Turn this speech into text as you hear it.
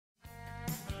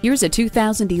Here's a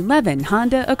 2011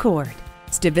 Honda Accord.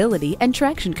 Stability and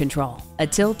traction control, a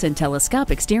tilt and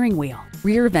telescopic steering wheel,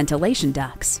 rear ventilation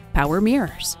ducts, power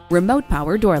mirrors, remote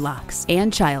power door locks,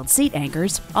 and child seat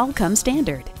anchors all come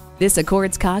standard. This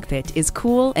Accord's cockpit is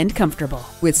cool and comfortable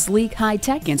with sleek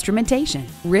high-tech instrumentation,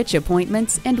 rich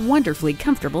appointments, and wonderfully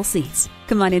comfortable seats.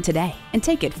 Come on in today and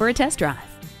take it for a test drive.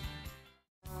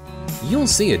 You'll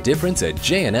see a difference at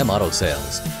J M Auto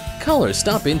Sales. Call or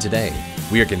stop in today.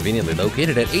 We are conveniently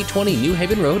located at 820 New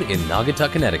Haven Road in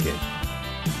Naugatuck, Connecticut.